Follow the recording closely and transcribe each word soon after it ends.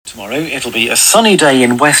Tomorrow it'll be a sunny day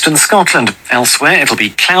in western Scotland. Elsewhere it'll be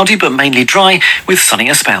cloudy but mainly dry with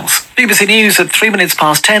sunnier spells. BBC News at 3 minutes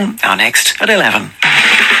past 10. Our next at 11.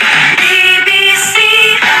 BBC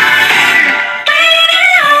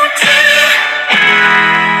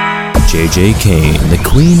JJ Kane, the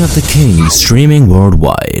Queen of the Kings, streaming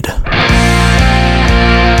worldwide.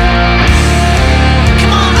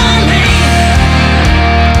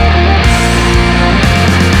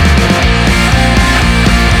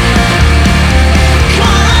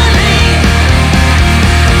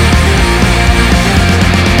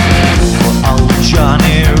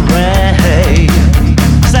 Johnny Ray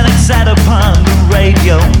said it said upon the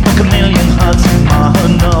radio, like a million hearts in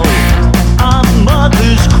mono. Our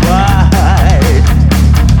mothers cried,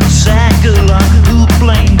 sang along, who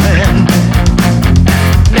blamed them?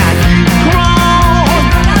 Now you've grown,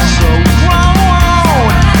 so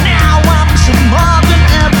grown. Now I'm some more than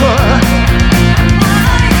ever.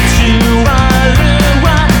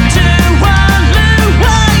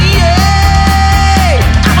 Yeah.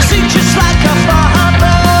 I'ma sing just like a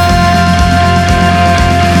farmer.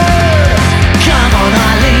 Come on,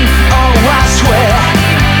 Eileen, oh I swear,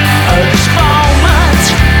 this moment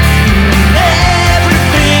you mean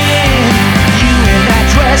everything. You in that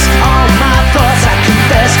dress, all my thoughts I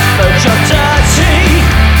confess, but you're dirty.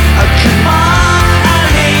 Come on,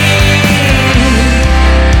 Eileen.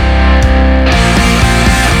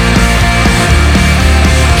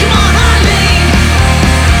 Come on, Eileen.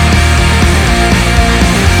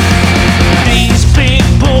 These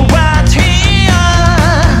people right here,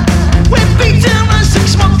 we're beat down a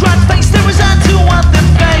 6-month dry face. There is on to what the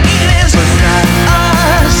fate is, but not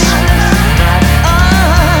us, not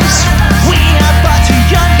us. We are but too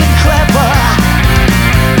young and clever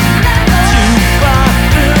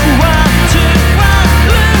to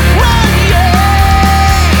run, yeah.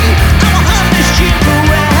 I'ma hunt this shit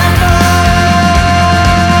forever.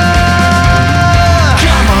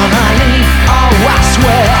 Come on, Eileen, oh I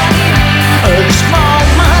swear, this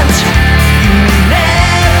moment you mean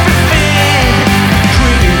everything.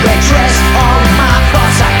 Pretty red dress, all my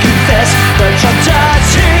thoughts I confess, but you're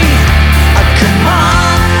dirty. Come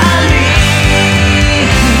on, Eileen.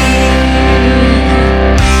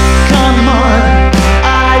 Come on,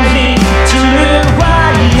 Eileen, to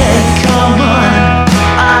Luai. Come on,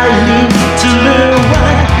 Eileen, to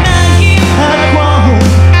Luai. Now you have grown,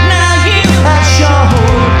 now you have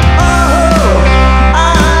shown. Oh,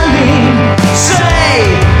 Eileen, say,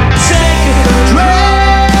 take the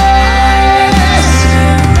dress.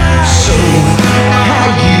 So, how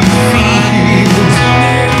you feel?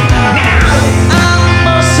 Now I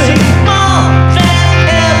must say more than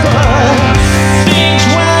ever. Things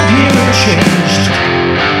when you changed.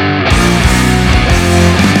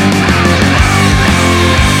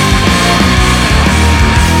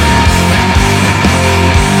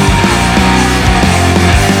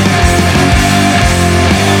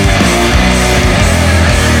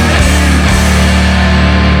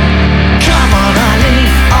 Come on, Eileen,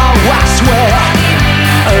 oh I swear,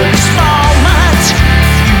 this moment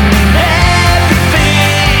you mean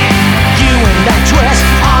everything. You in that dress,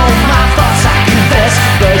 all my thoughts I confess,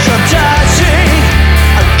 but you're dirty.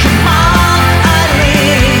 Come on,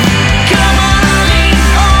 Eileen. Come on, Eileen,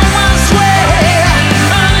 oh I swear,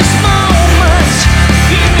 this moment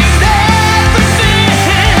you mean everything.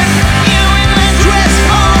 You in that dress,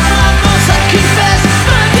 all my thoughts I confess,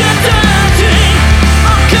 but you're dirty.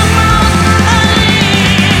 Come on,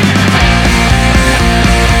 Eileen.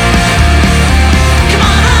 Come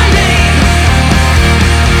on, Eileen.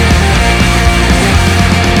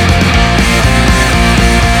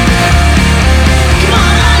 Come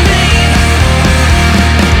on, Eileen.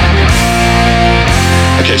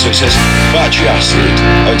 Okay, so it says battery acid.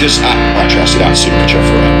 Oh, just battery acid and super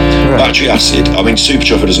chuffer. Right. Battery acid. I mean, super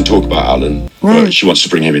chuffer doesn't talk about Alan, No. but she wants to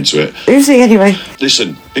bring him into it. Who's he anyway?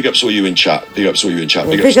 Listen, big ups all you in chat. Big ups all you in chat.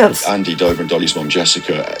 Yeah, Big big ups ups. Andy, Dover and Dolly's mum,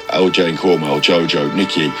 Jessica, LJ and Cornwell, Jojo,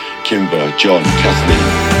 Nikki, Kimber, John, Kathleen.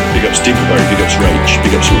 Big ups Dinkleberry. Big ups Rach.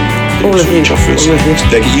 Big ups All of you. chuffers. All of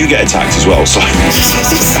you. You get attacked as well, so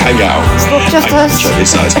hang out. It's not just us. Check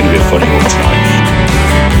this out. It's going to be a funny one tonight.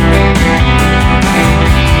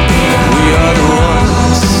 We are the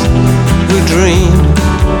ones who dream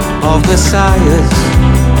of messiahs.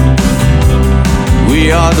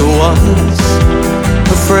 We are the ones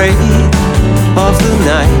afraid of the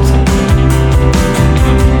night.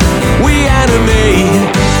 We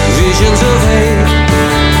animate visions of hate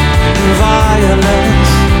and violence.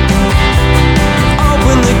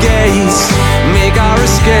 Open the gates, make our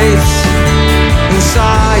escapes in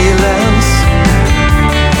silence.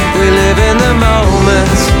 We live in the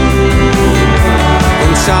moment,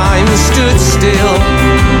 in time.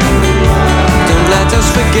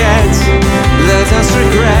 us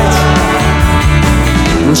regret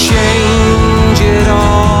and change it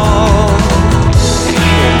all.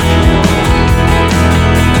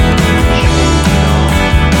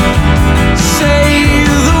 Say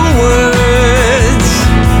the words.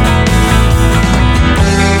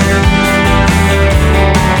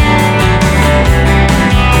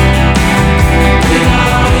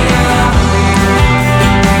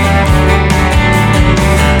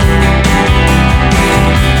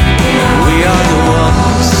 We are the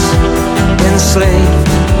ones enslaved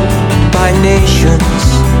by nations.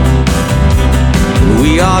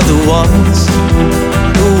 We are the ones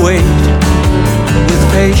who wait with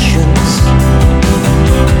patience.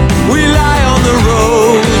 We lie on the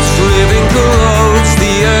roads, living corrodes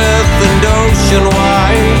the earth and ocean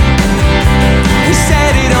wide. We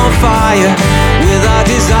set it on fire with our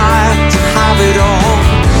desire to have it all.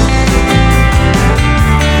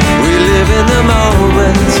 We live in the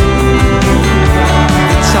moment.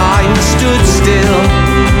 The time stood still.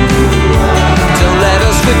 Don't let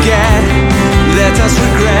us forget, let us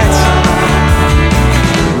regret.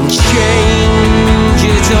 Change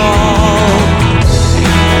it all.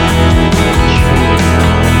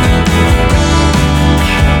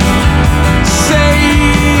 Say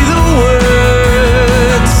the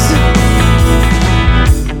words.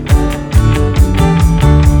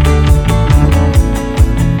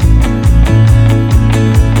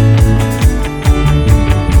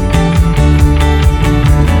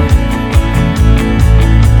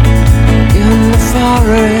 In the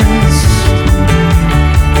forest,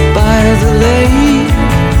 by the lake,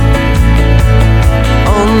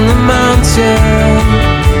 on the mountain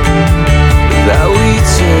that we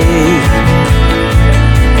take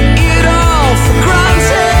it all for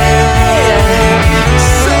granted.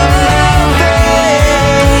 Someday,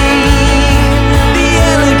 the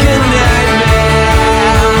elegant nightmare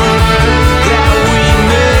that we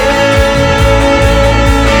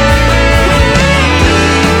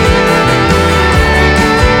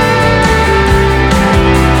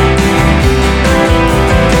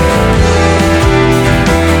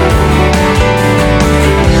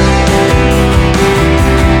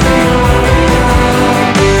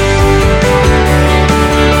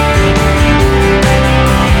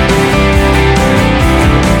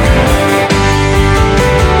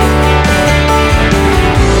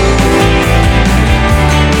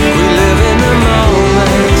live in the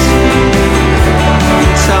moment.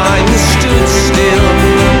 Time stood still.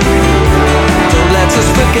 Don't let us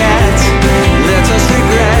forget, let us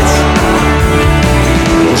regret.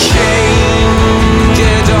 Change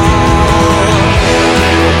it all.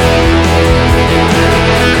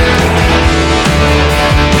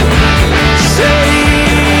 Say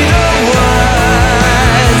the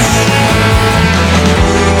words.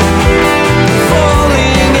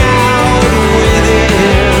 Falling out within.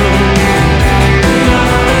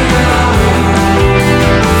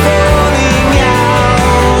 Falling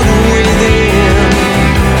out within. Falling out within.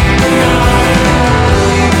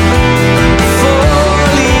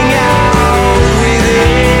 Falling out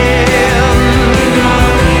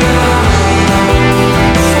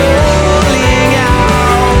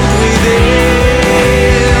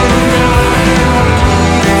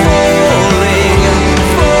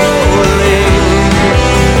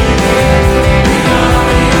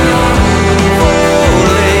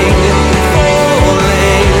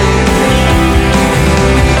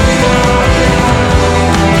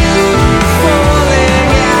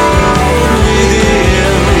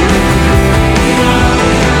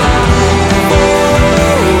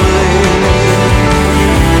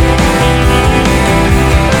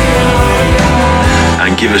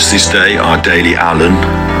And give us this day our daily Allen,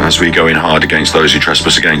 as we go in hard against those who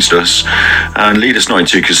trespass against us, and lead us not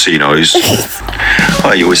into casinos.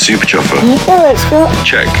 Oh, you're a super chuffer. Yeah, let's go.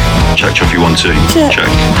 Check Chuffy 1 2. Check.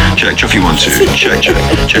 Check Chuffy 1 2. Check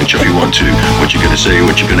Chuffy 1 2. What you gonna say?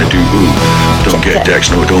 What you gonna do? Ooh, don't get Dex.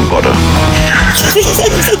 No, don't bother.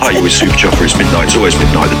 Hi, you a super chuffer. It's midnight. It's always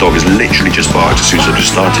midnight. The dog has literally just barked as soon as I've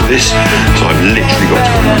just started this, so I've literally got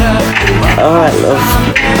to go. Alright, love.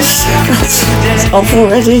 It's off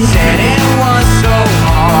already. Said it was so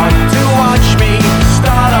hard to watch me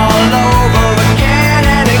start all over again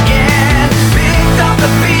and again. Picked up the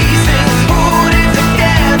pieces, put it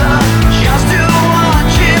together, just to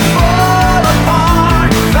watch it fall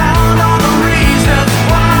apart. Found all the reasons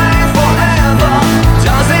why forever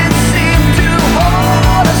doesn't seem to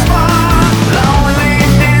hold us far.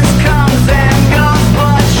 Loneliness comes and goes,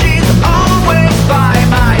 but she's always by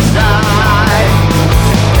my side.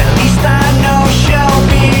 At least I know she'll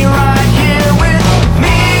be right here with me.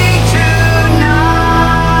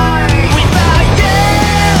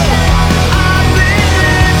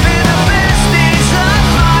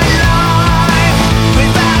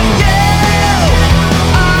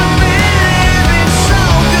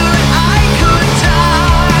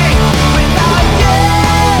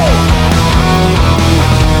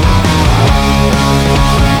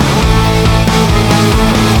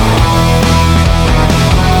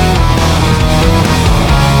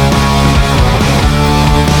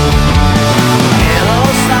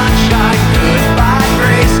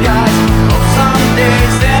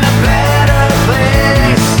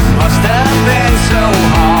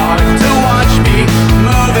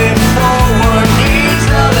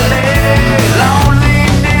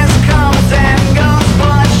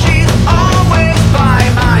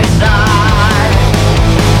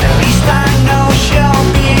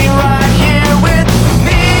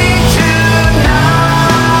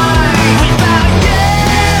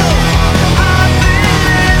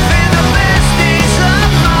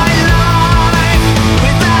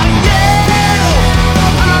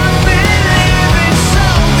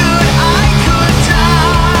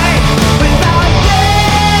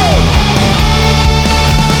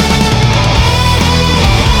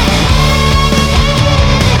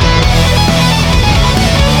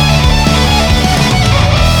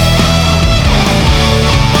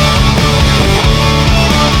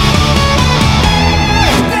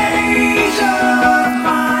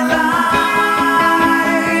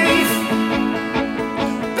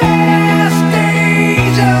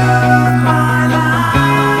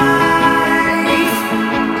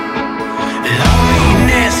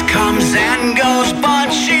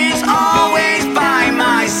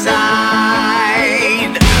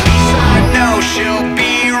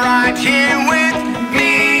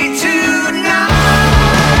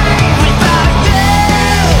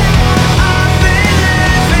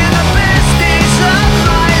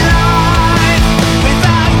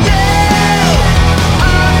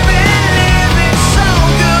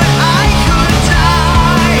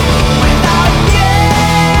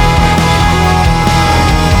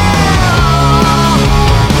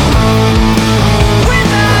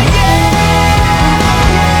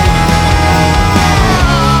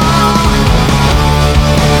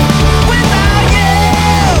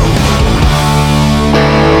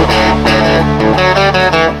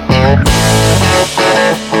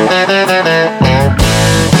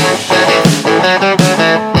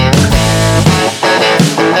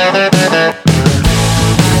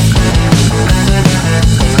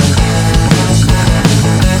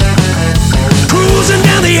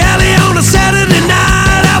 the alley on a Saturday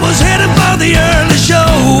night. I was heading for the early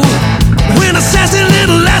show when a sassy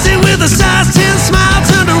little lassie with a size 10 smile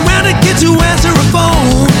turned around to get to answer a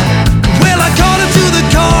phone. Well, I called her to the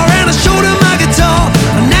car and I showed her my guitar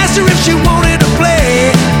and asked her if she wanted to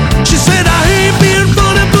play. She said, I ain't being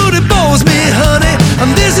funny, but it bores me, honey,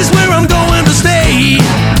 and this is where I'm going to stay.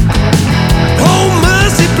 Oh,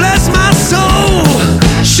 mercy, bless my soul,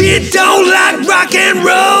 she don't like rock and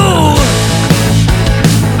roll.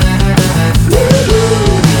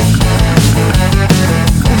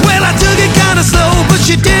 Well, I took it kinda slow, but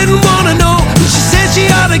she didn't wanna know. She said she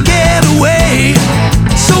ought to get away.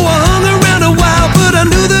 So I hung around a while, but I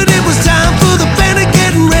knew that it was time for the band to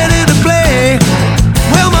getting ready to play.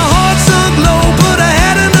 Well, my heart sunk low, but I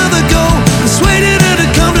had another go. Persuaded her to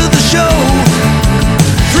come to the show.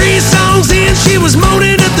 3 songs in, she was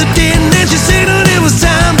moaning at the din, and she said that it was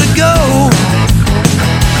time to go.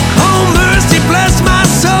 Oh, mercy, bless my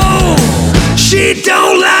soul, she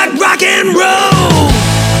don't like rock and roll.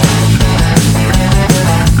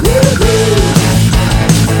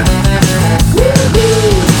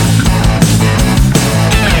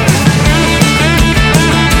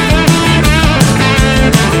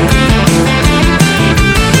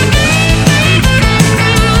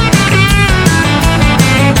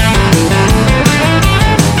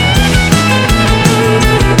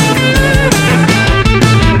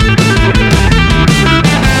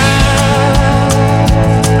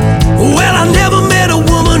 Well, I never met a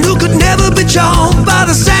woman who could never be charmed by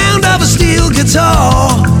the sound of a steel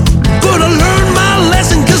guitar. But I learned my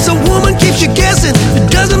lesson, 'cause a woman keeps you guessing. It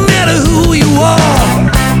doesn't matter who you are.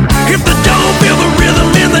 If they don't feel the rhythm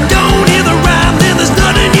and they don't hear the rhyme, then there's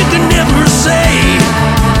nothing you can never say.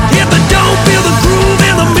 If they don't feel the groove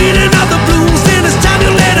and the meaning of the blues, then it's time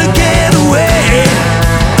you let her get away.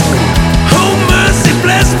 Oh, mercy,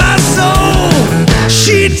 bless my soul,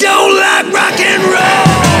 she don't like rock and roll.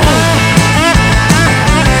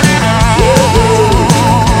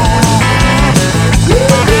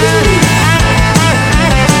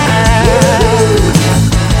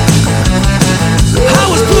 I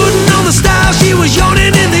was putting on the style, she was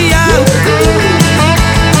yawning in the aisle.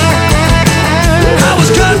 I was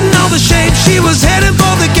cutting all the shape, she was heading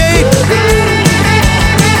for the gate.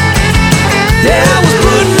 Yeah, I was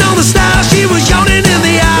putting on the style, she was yawning in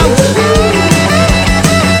the aisle.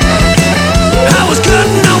 I was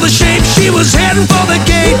cutting all the shape, she was heading for the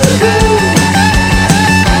gate.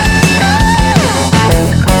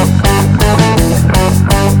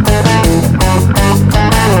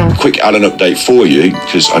 Quick Alan update for you,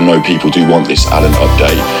 because I know people do want this Alan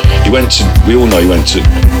update. We all know he went to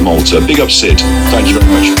Malta. Big up Sid. Thank you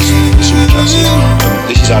very much for the super chat, Sid.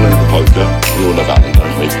 This is Alan at the poker. We all love Alan,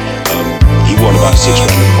 don't we? He won about 6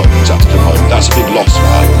 grand at the poker. He's had to come home. That's a big loss for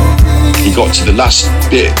Alan. He got to the last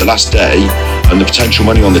bit, the last day, and the potential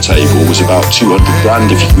money on the table was about 200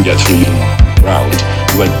 grand if you can get through the round.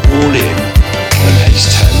 He went all in on an ace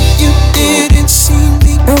 10. You didn't see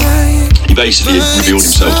me crying. He basically revealed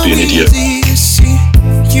himself to be an idiot.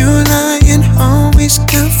 You lying, always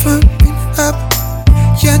covering up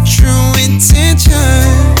your true intentions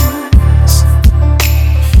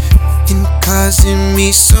and causing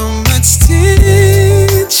me so much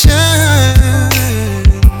tension.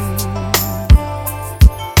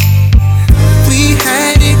 We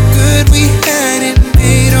had it good, we had it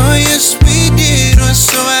made. Oh yes, we did. Oh,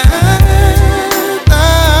 so I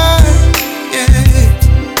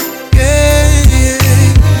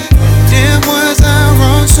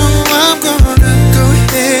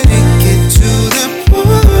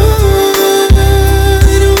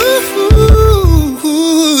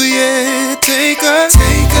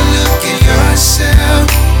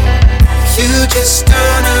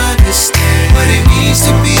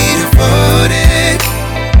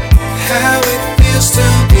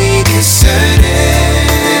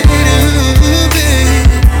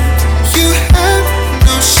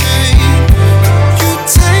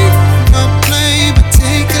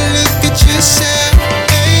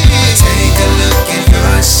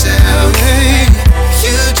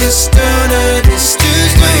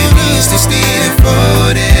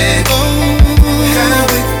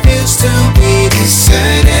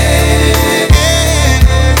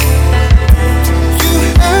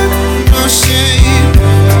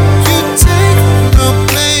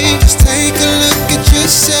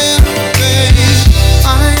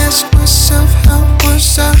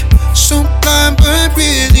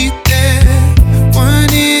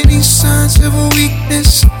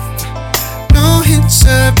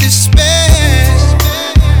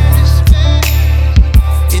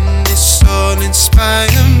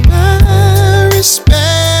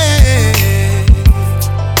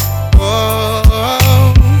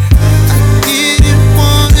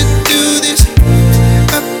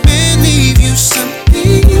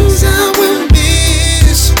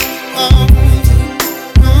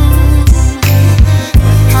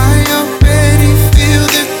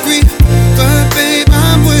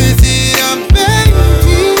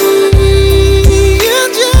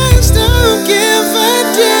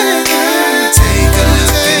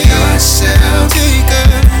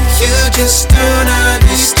just don't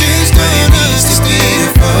understand what it means to be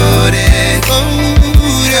devoted.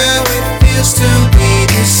 How it feels to be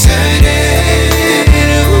deserted.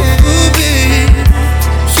 Ooh, babe,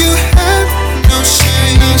 you have no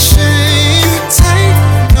shame, no shame. You take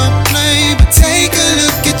no blame, but take a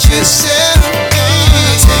look at yourself.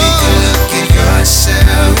 Take a look at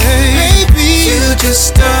yourself. Maybe you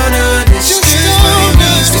just don't understand what it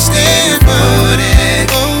means to stay devoted.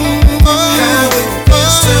 How it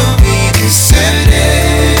feels to be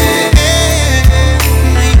deserted.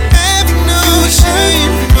 Have no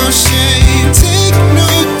shame, no shame. Take no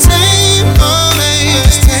time, oh man.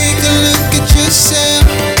 Just take a look at yourself,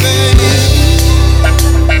 baby.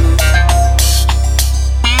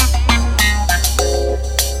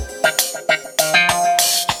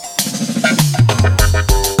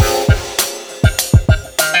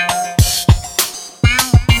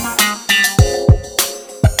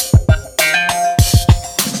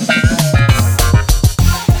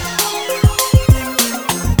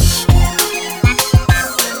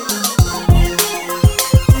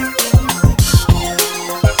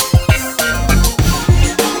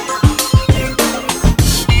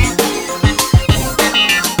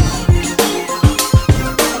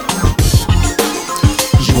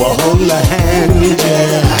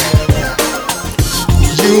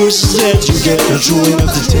 Said you get the joy of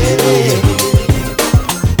the day,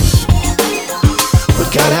 but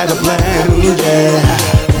God had a plan, yeah.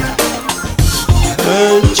 A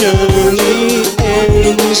journey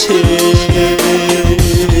ends here.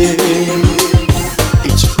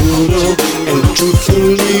 It's brutal and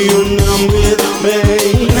truthfully you're numb with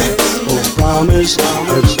pain. Oh, promise a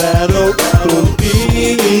battle won't be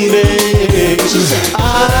in vain. I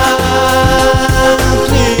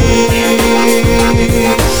plead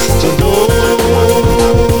to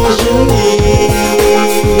those in need,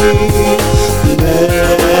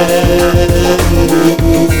 let me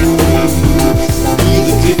be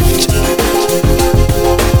the gift.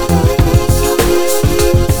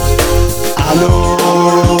 I know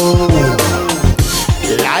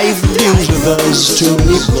life deals with us too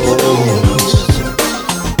many blows,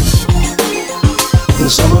 and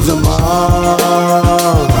some of them are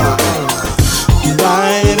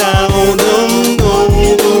right out of nowhere.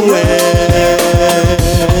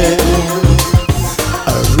 A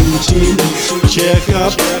routine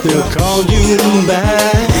checkup, they'll call you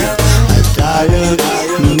back. A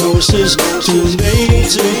diagnosis too late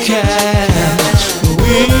to catch.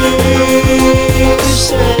 We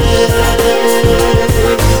say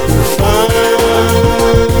we'll find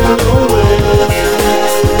a way,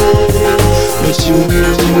 but today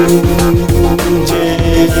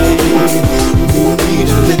we need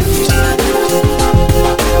a lift.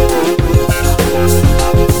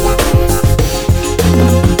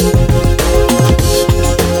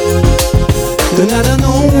 Then out of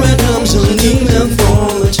nowhere comes an email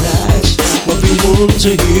from a text. What we want to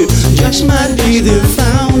hear just might be they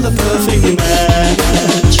found the perfect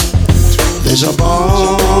match. There's a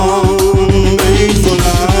bond made for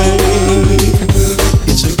life.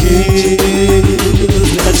 It's a gift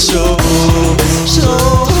that's so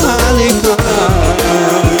highly prized.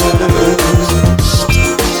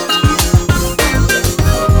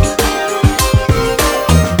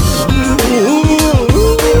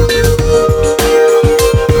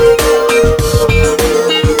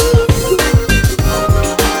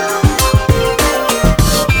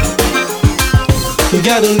 You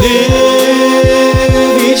gotta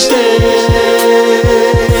live each day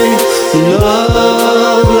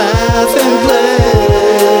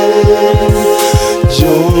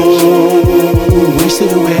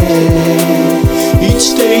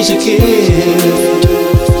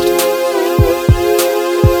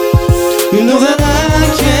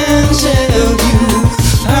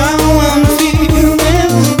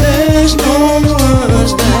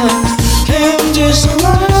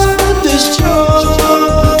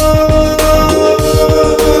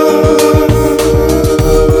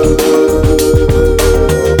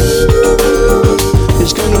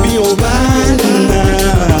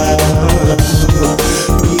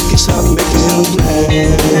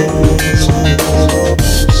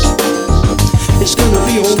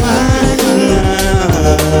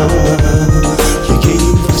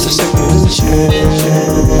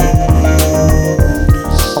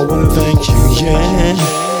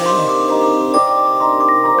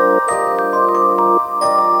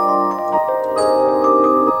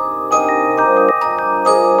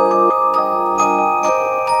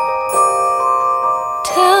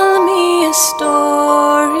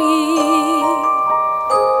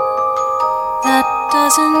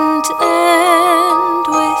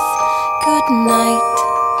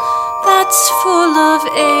hearts full of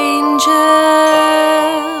angels,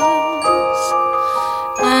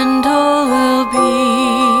 and all will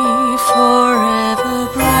be forever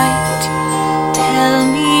bright. Tell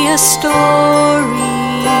me a story,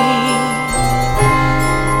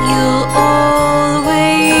 you'll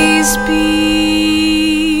always be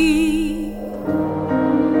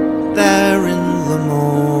there in the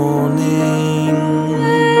morning,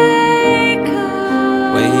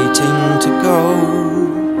 waiting to go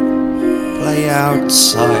play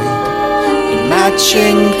outside in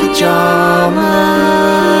matching pajamas,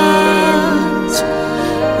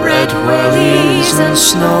 red wellies and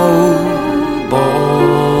snowball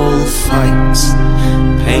fights.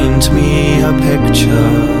 Paint me a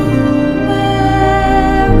picture,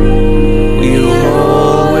 we'll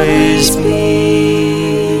always be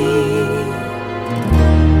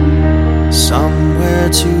somewhere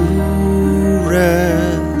to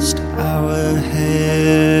rest our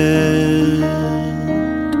head,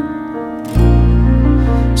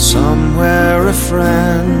 somewhere a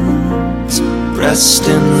friend's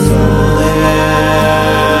resting theirs,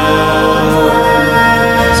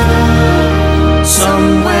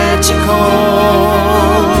 somewhere to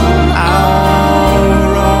call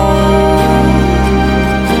our own,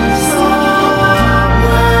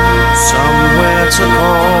 somewhere to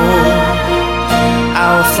call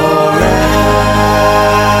our forever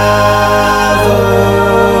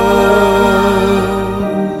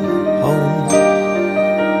home.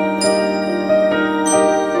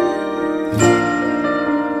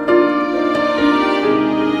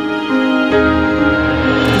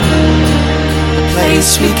 A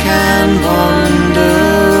place we can wander,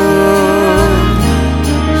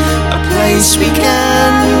 a place we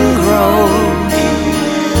can grow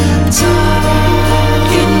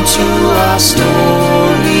into our stories.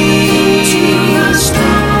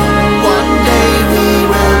 One day we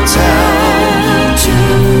will tell to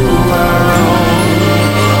our own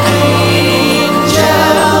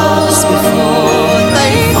angels before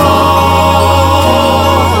they fall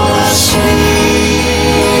asleep.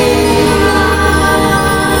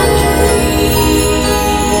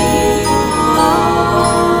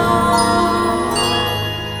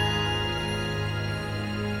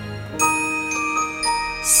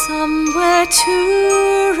 Somewhere to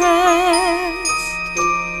rest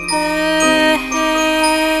their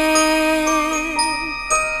head,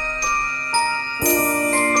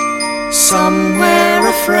 somewhere a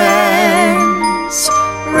friend's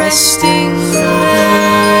resting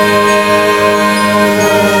theirs,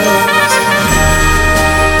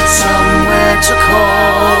 somewhere to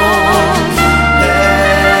call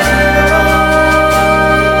their own,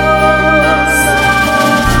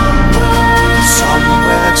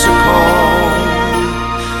 somewhere to call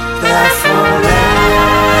their forever,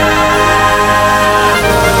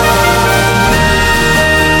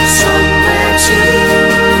 somewhere to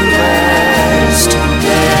rest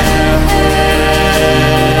their head.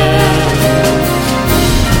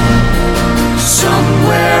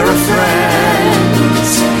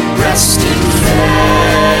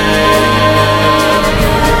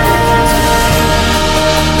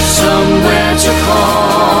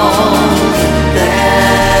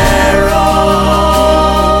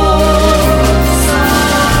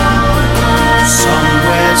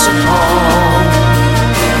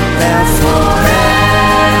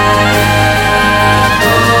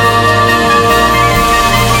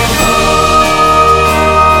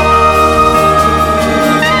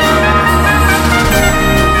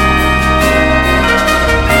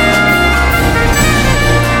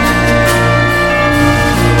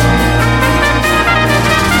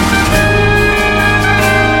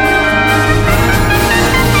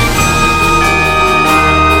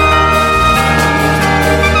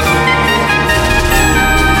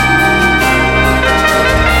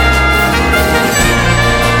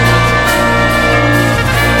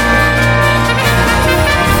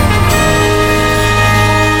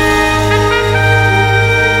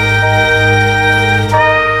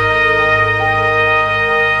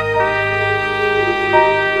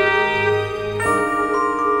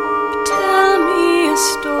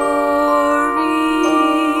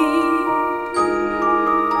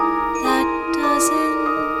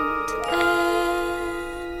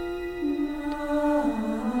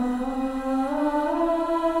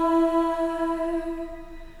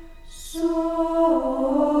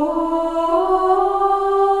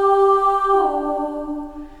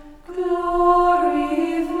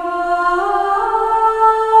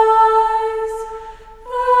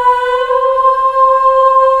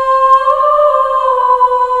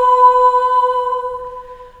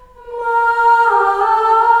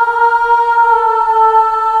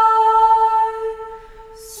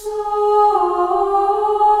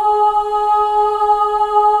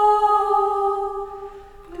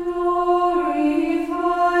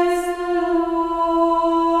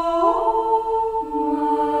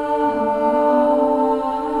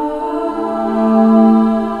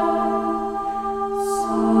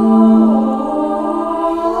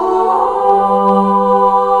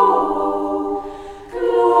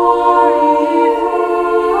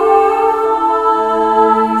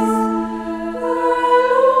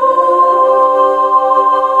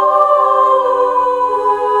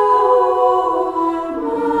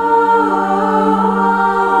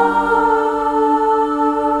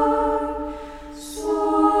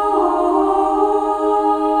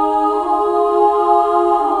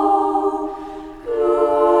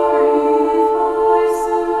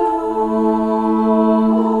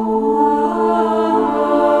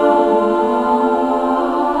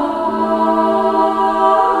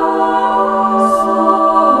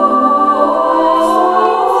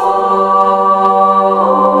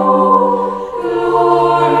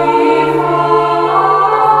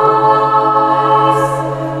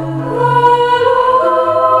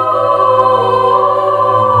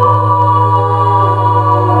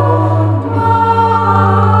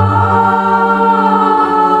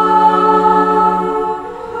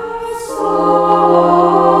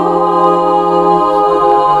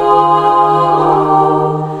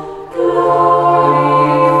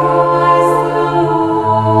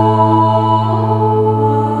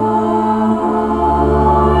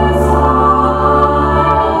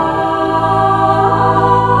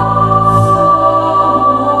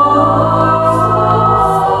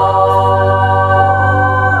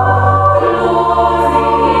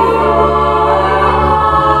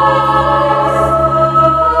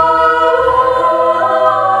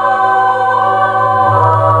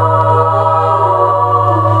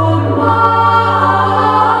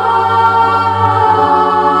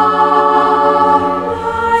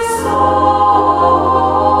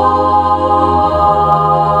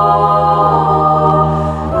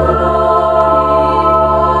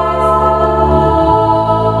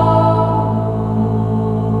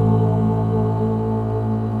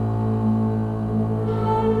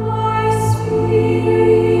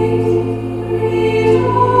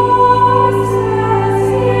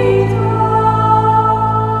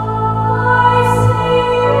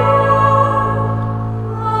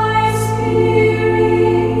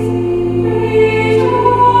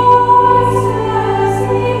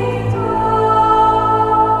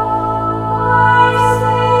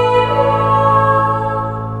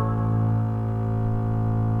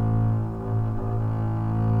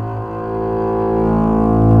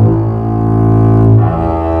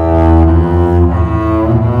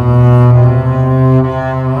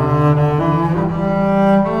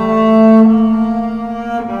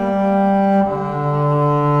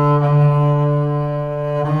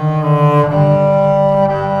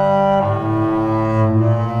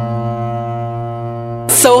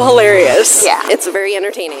 It's very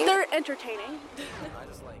entertaining. They're entertaining.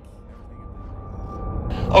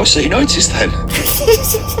 Oh, so you noticed then?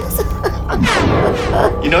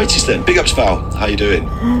 You noticed then? Big ups, Val. How you doing?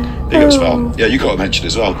 Big ups, Val. Yeah, you got to mention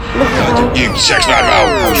as well. You sex man, Val.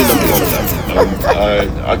 How did nothing wrong with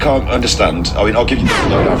that? I can't understand. I mean, I'll give you the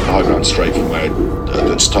lowdown from the high ground straight from where at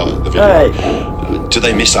the start of the video. Right. Do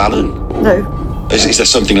they miss Alan? No. Is there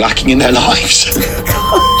something lacking in their lives?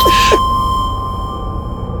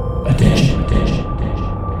 Attention.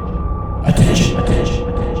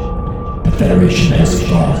 The Federation has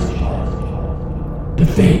evolved. The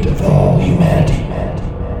fate of all humanity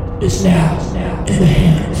is now in the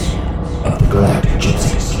hands of the Galactic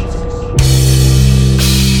Gypsies.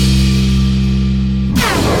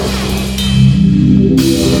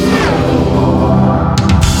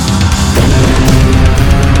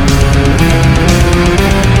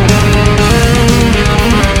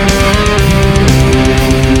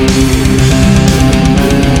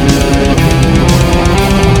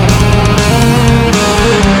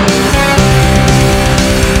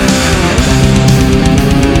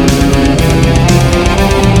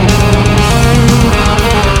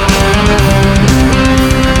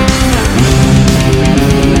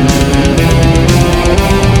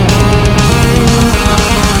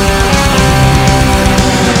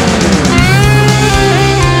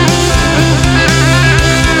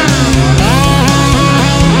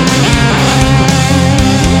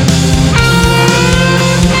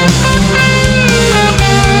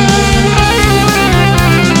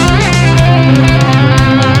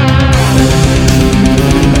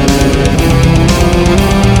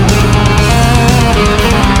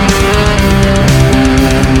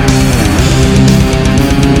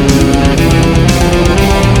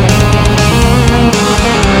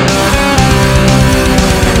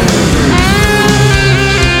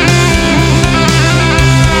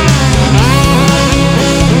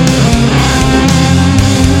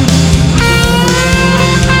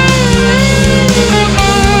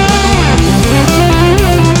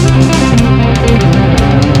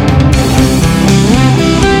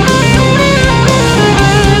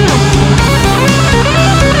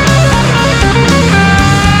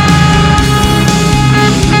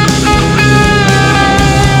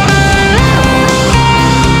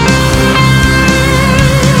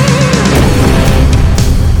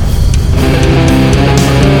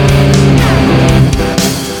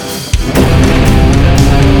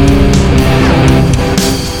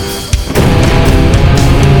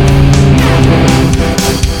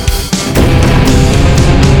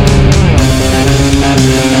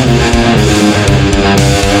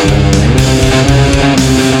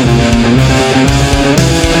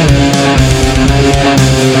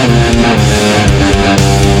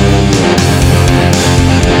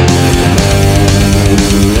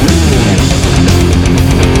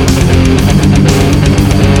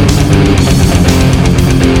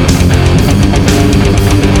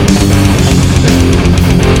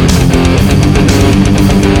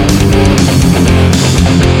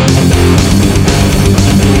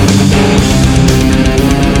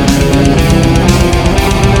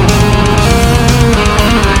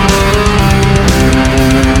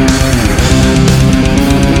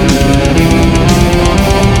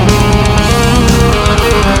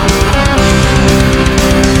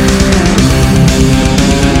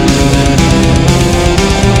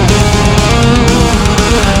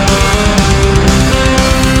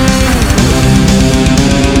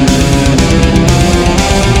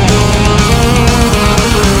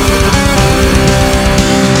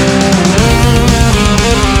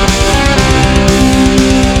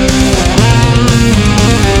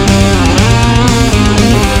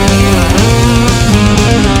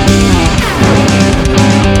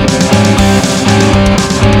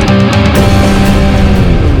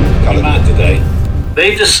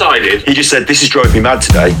 They've decided. He just said, "This has drove me mad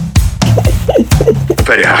today." I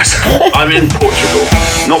bet it has. I'm in Portugal.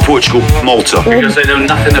 Not Portugal, Malta. Because they know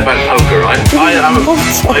nothing about poker, right? I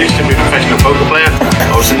used to be a professional poker player.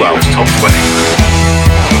 I was in the US top 20.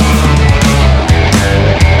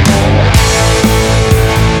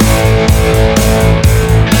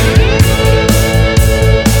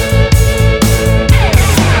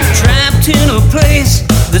 Trapped in a place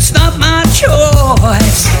that's not my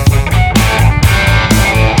choice.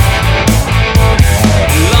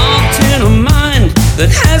 Locked in a mind that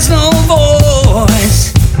has no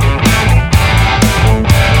voice.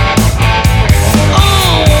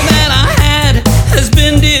 All that I had has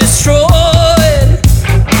been destroyed.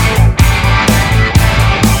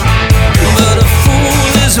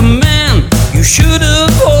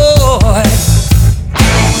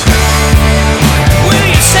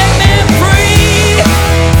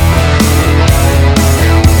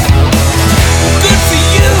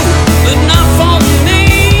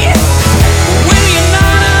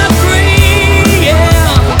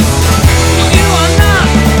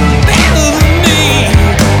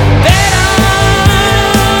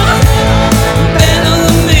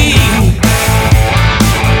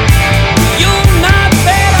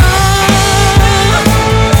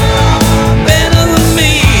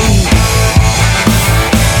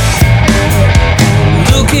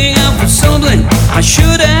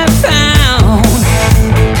 have found.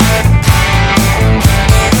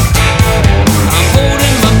 I'm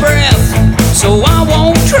holding my breath so I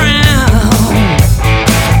won't drown.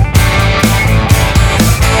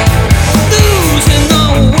 Losing the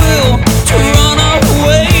will to run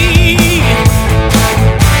away.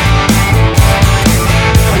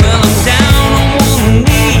 Well, I'm down on one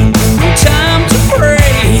knee, no time to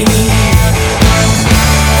pray.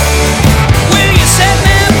 Will you set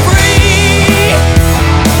me free?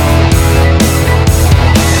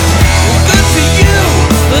 Good for you,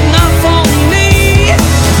 but not for me.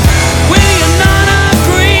 Will you not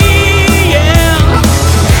agree? Yeah,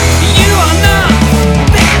 you are not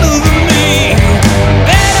better than me.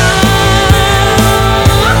 Better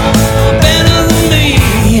than me.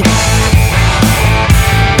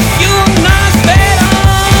 You're not better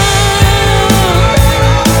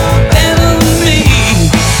than me.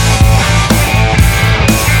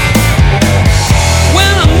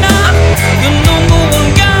 Well, I'm not the number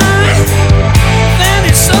one guy. That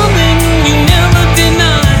is something you never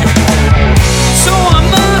deny. So I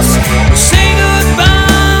must say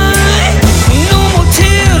goodbye. No more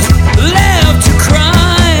tears left to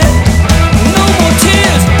cry. No more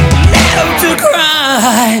tears left to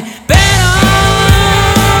cry. Better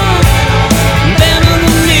than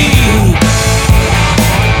me.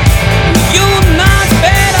 You're not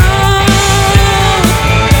better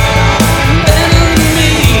than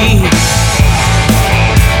me.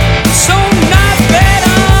 So not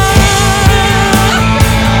better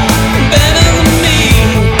than me.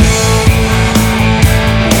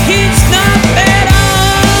 He's not better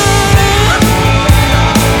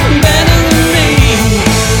than me.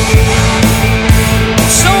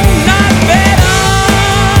 So not better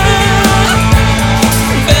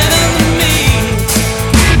than me.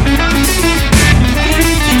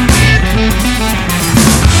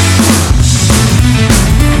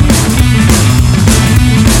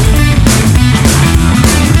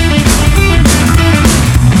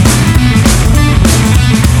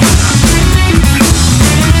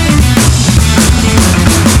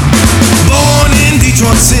 Born in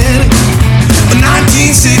Detroit City,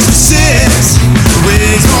 1966.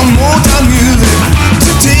 Raised on Motown music,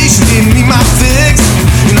 temptation gave me my fix.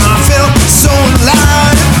 You know I felt so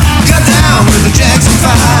alive. Got down with the Jackson 5.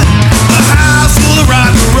 A house full of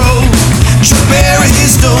rock and roll. Chuck Berry, he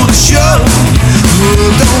stole the show.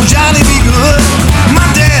 Hooked on Johnny B. Good. My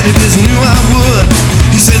daddy just knew I would.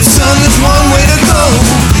 He said, son, there's one way to go.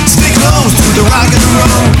 Stay close to the rock and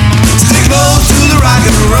roll. Stay close to the rock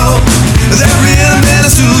and roll. That rhythm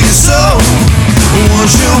matters to your soul.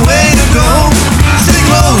 What's your way to go? Stay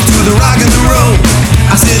close to the rock and roll.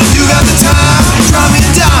 I said, if you got the time, drop me a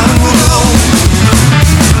dime and we'll go.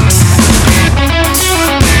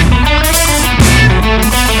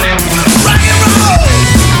 Rock and roll!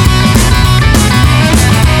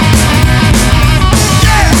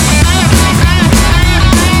 Yeah!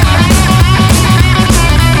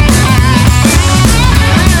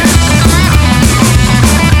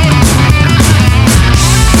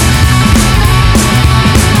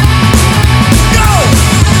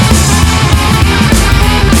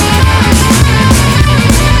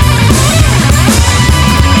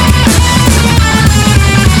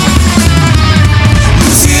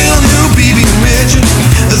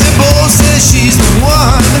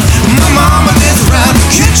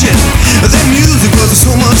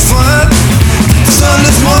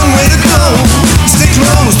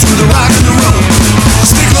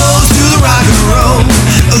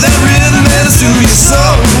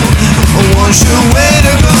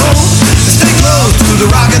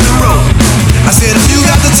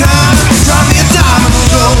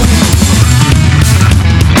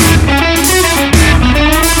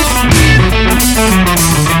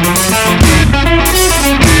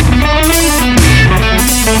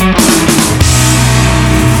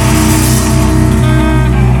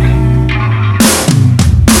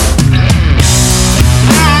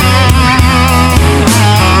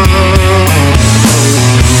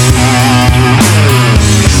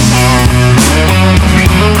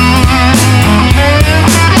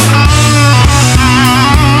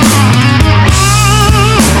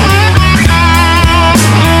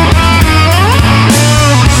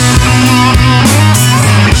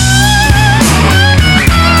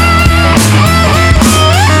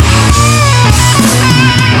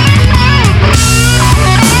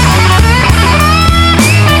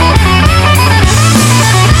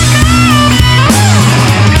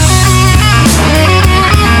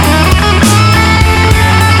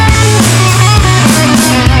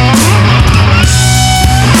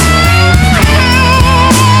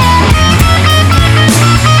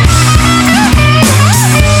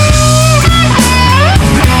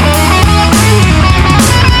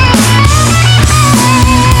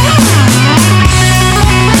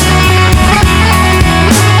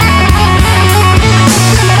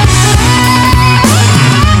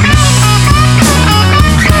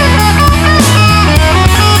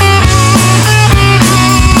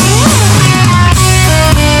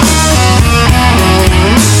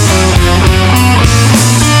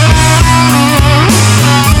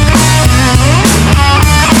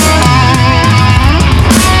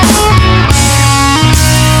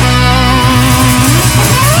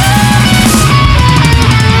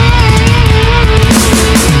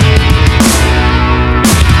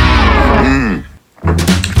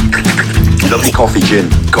 Lovely coffee gin.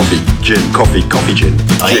 Coffee gin. Coffee gin.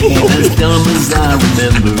 I ain't as dumb as I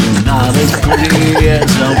remember, not as pretty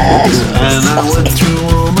as I was. And I went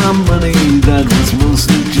through all my money, that was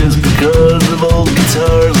mostly just because of old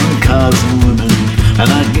guitars and cars and women.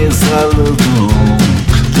 And I guess I love them all.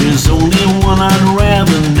 There's only one I'd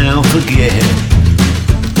rather now forget.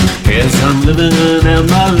 Yes, I'm living out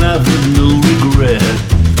my life with no regret.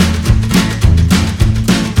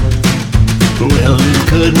 Well, it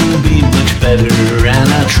couldn't be much better, and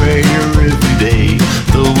I treasure every day.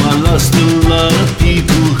 Though I lost a lot of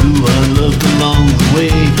people who I loved along the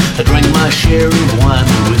way. I drank my share of wine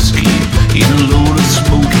and whiskey in a load of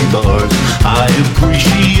smoky bars. I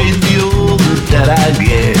appreciate the older that I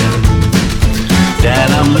get,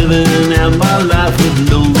 that I'm living out my life with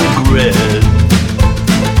no regret.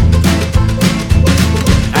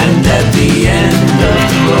 And at the end of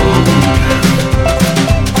the road,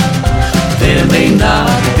 there may not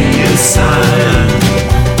be a sign,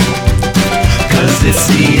 'cause it's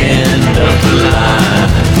the end of the line.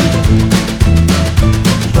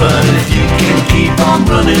 But if you can keep on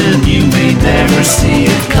running, you may never see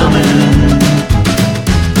it coming.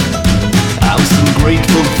 I'm so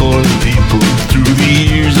grateful for the people through the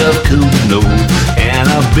years I've come to know. And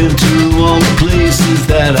I've been to all the places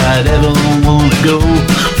that I'd ever want to go.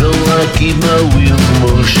 Though I keep my wheels in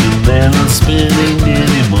motion, they're not spinning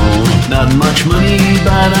anymore. Not much money,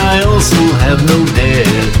 but I also have no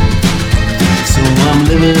debt. So I'm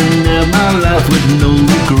living out my life with no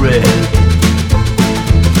regret.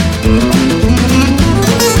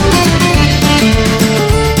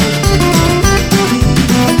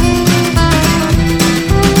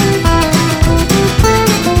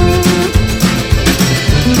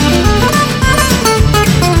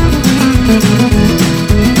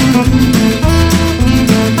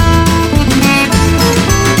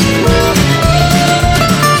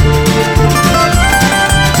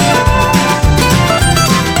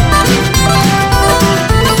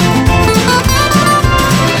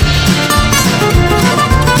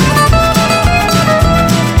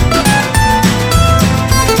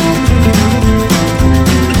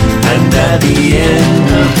 At the end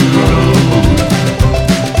of the road,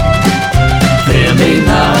 there may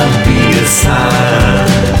not be a sign,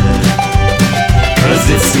 'cause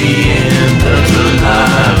it's the end of the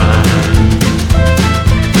line.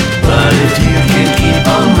 But if you can keep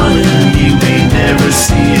on running, you may never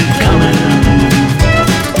see it coming.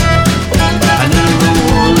 I never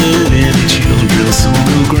wanted any children, so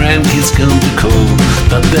no grandkids come to call.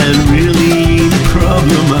 But that really ain't a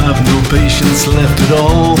problem, I've no patience left at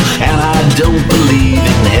all. And I don't believe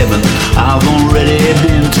in heaven, I've already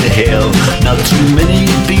been to hell. Not too many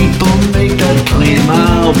people make that claim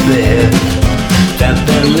out there, that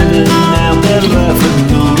they're living out their life with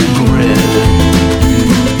no regret.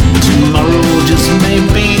 Tomorrow just may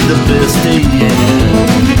be the best day yet.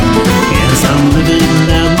 Yes, I'm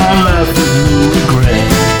living out my life with no regret.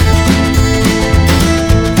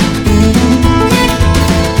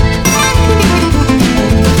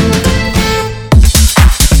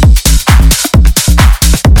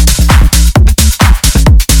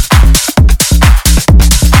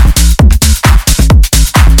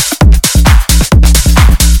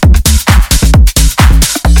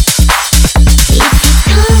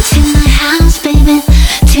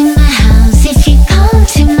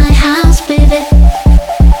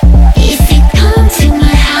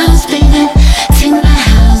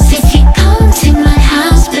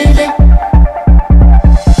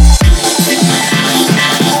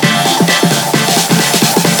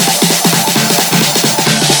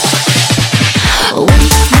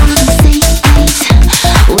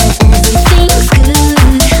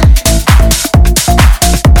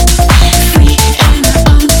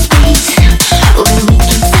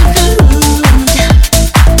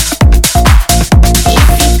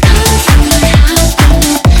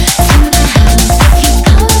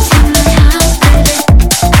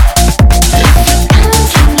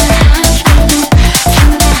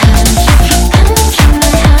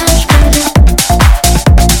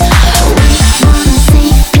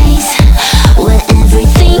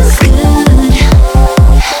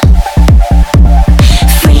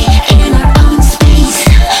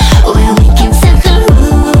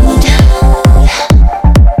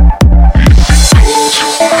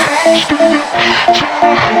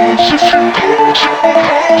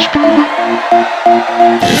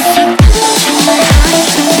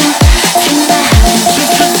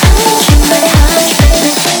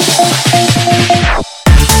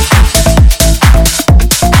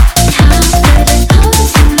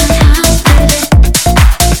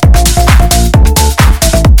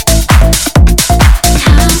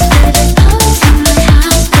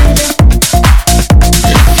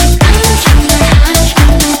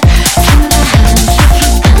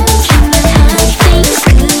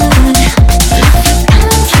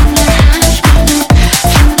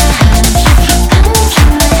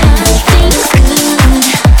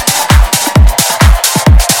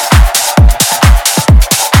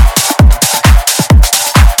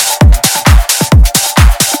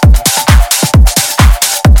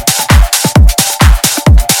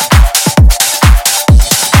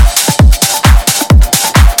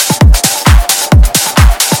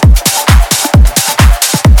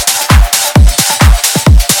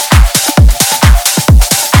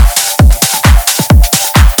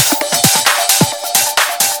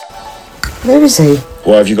 Where is he?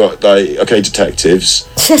 Why have you got, like, okay, detectives.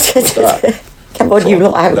 Come on, you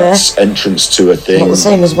lot out there. That's entrance to a thing. Not the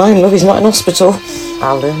same as mine, love. He's not in hospital.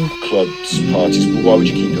 Alan. Clubs, parties, why would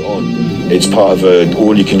you keep it on? It's part of a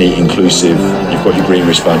all-you-can-eat inclusive. You've got your green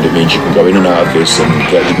wristband, it means you can go in and out of this and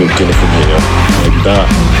get your good dinner from here. Maybe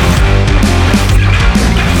that.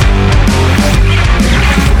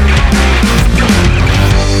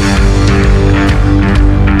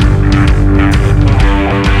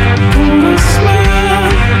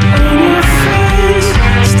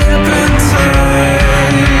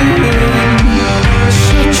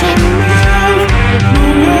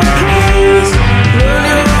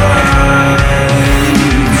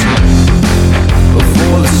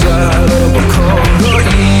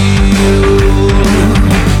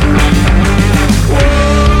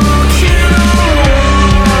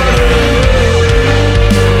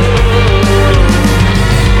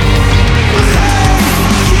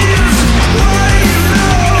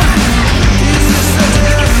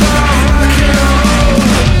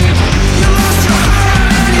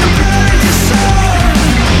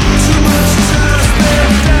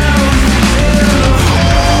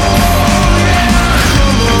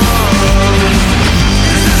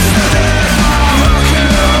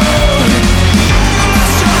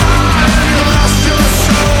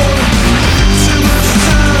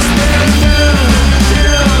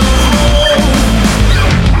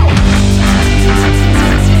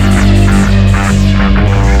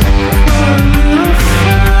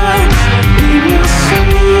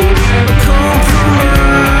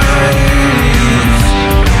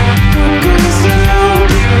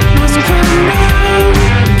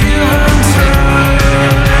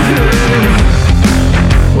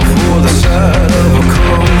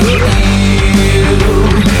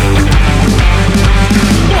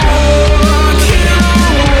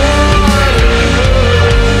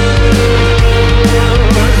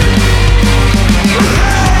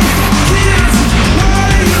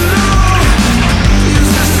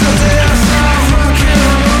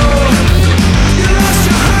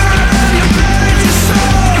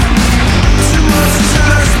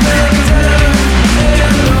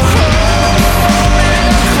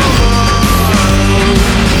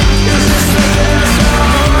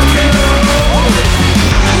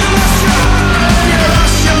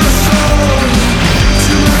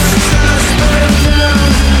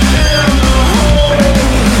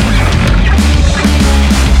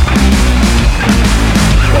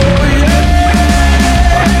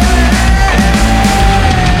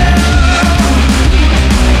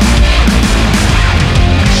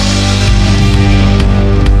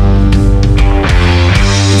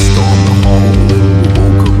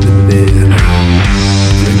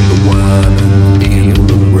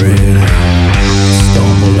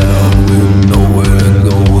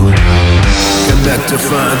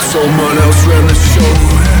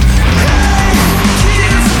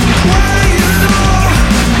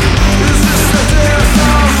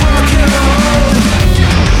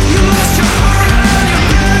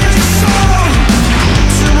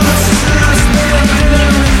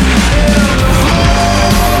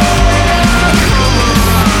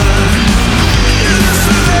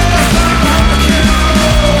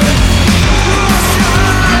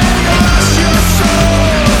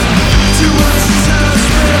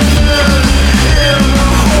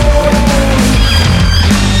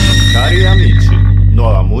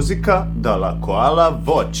 Dalla Koala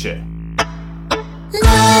Voce.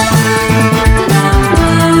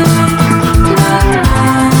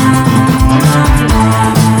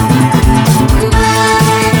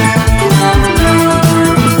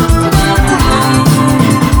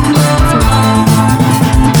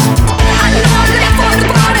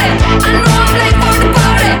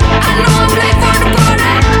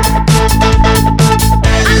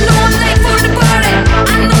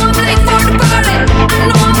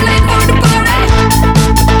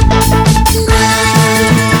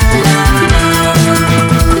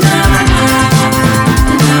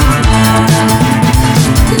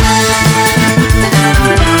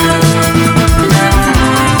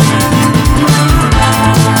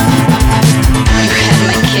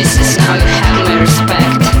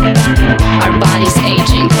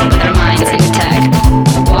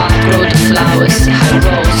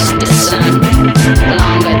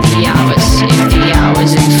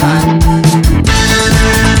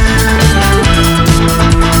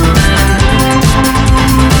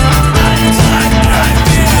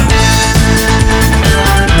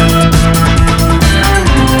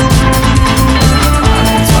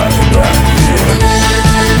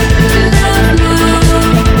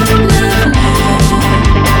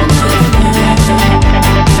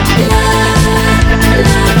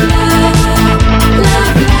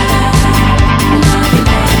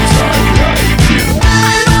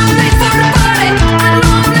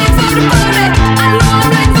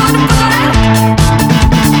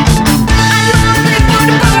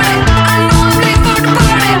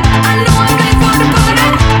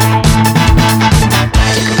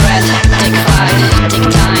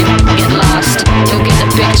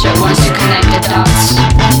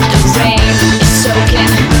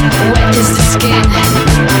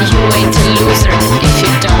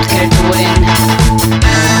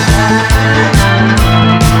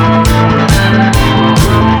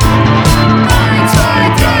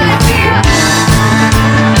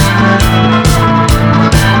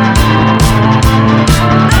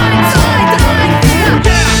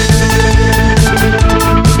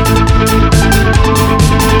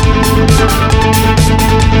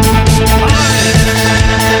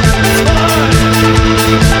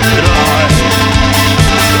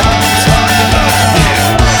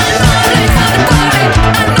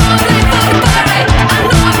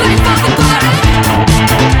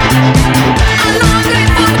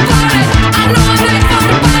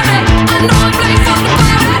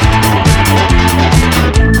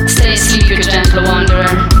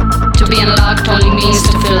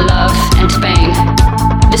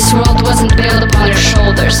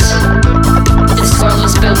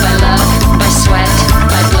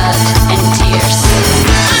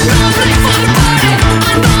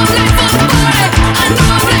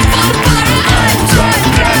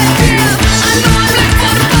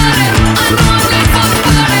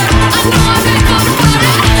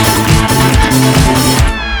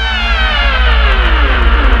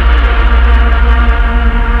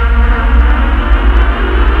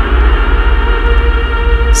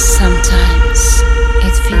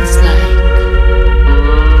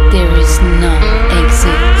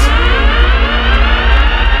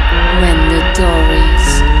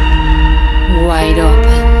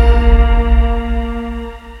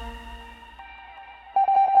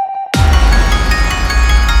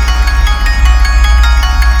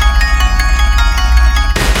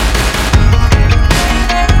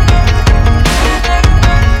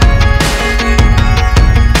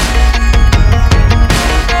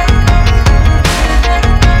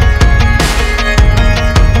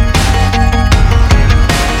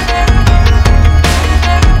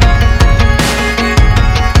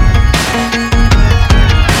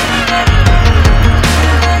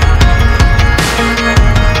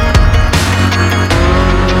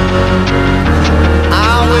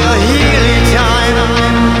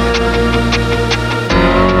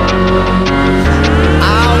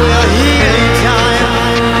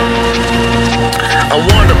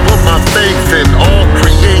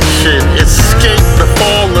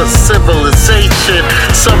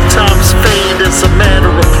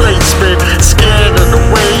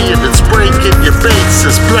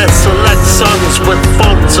 with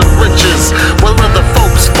funds and riches, while other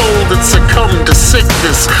folks fold and succumb to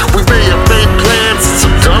sickness. We may have made plans and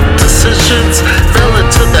some dumb decisions, fell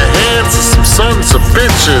into the hands of some sons of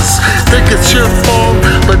bitches. Think it's your fault,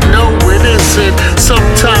 but no it isn't.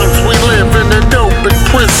 Sometimes we live in an open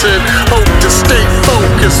prison. Hope to stay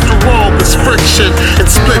focused through all this friction and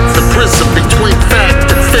split the prison between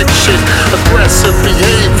fact and fiction. Aggressive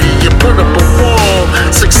behavior, you put up a wall.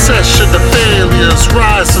 Succession of failures,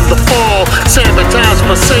 rise and the fall. Sabotage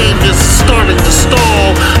my saviors, starting to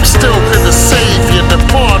stall. I'm still here to save you,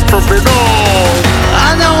 depart from it all.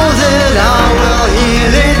 I know that I will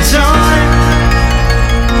heal in time.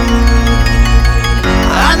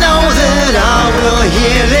 I know that I will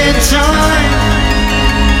heal in time.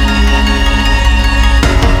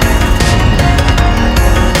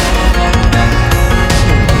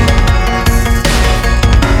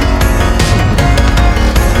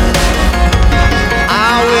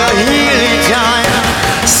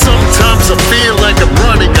 Sometimes I feel like I'm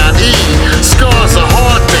running on E. Scars are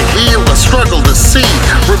hard to heal, I struggle to see.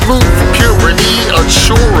 Remove purity,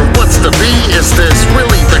 unsure of what's to be. Is this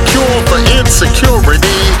really the cure for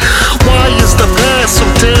insecurity? Why is the past so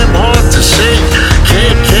damn hard to shake?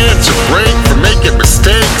 Can't catch a break from making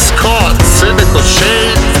mistakes. Caught in cynical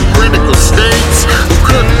shade from critical states who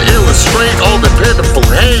couldn't illustrate all the pitiful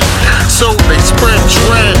hate. So they spread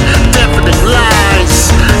dread, deafening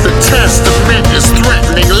lies. The testament is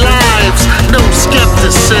threatening lives. No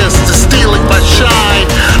skepticist is stealing my shine.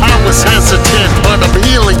 I was hesitant, but I'm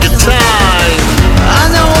healing in time. I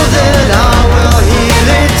know that I will heal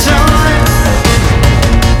in time.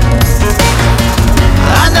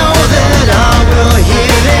 I know that I will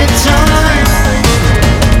heal in time.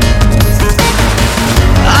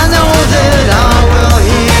 I know that I will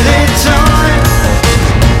heal in time.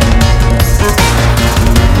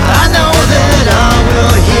 I know that I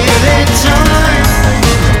will heal in time.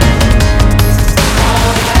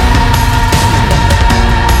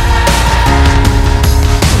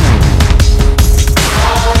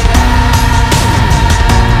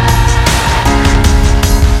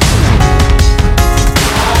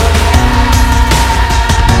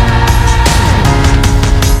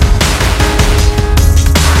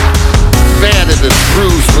 Battered and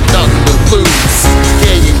bruised with nothing to lose.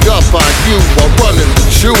 Ganging up on you while running the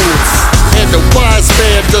jewels. And the wise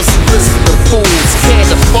man doesn't listen to fools.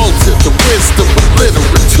 Catapult into wisdom with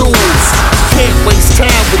literate tools. Can't waste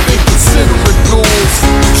time with inconsiderate rules.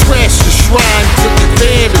 Trash the shrine, took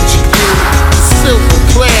advantage of you. The silver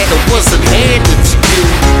platter wasn't handed to you.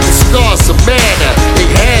 The scars of manna, they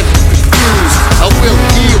had you confused. I will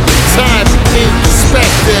heal in time and gain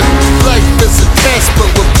perspective. Life is a test, but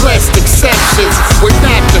with blessed exceptions. We're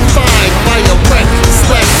not defined by a reckless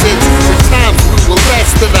lessons. The times we were less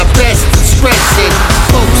than our best and stressing.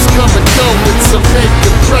 Folks come and go with some big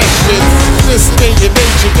impressions. This day and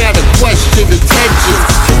age, you gotta question intentions.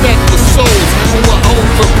 Connect with souls who are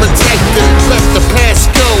overprotected. Let the past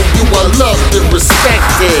go, you are loved and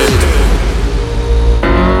respected.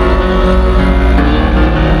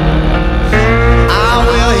 I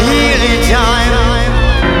will heal in time.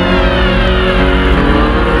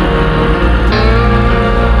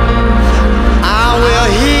 I will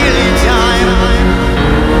heal in time.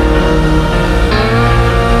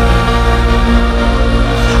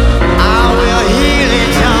 I will heal in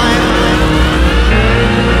time.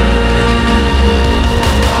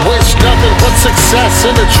 Wish nothing but success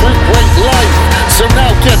in a true great life. So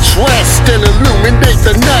now get dressed and illuminate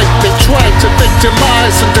the night. They tried to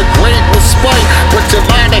victimize and degrade with spite, but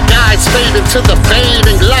demonic eyes fade into the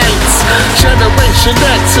fading lights. Generation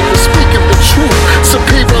X, if we're speaking the truth, some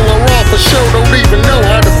people are off a show, don't even know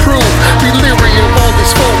how to prove. Delirium all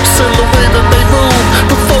these folks in the way that they move.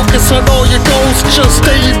 But focus on all your goals, just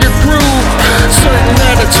stay in your groove. Certain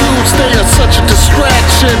attitudes, they are such a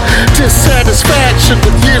distraction. Dissatisfaction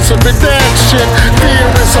with years of inaction.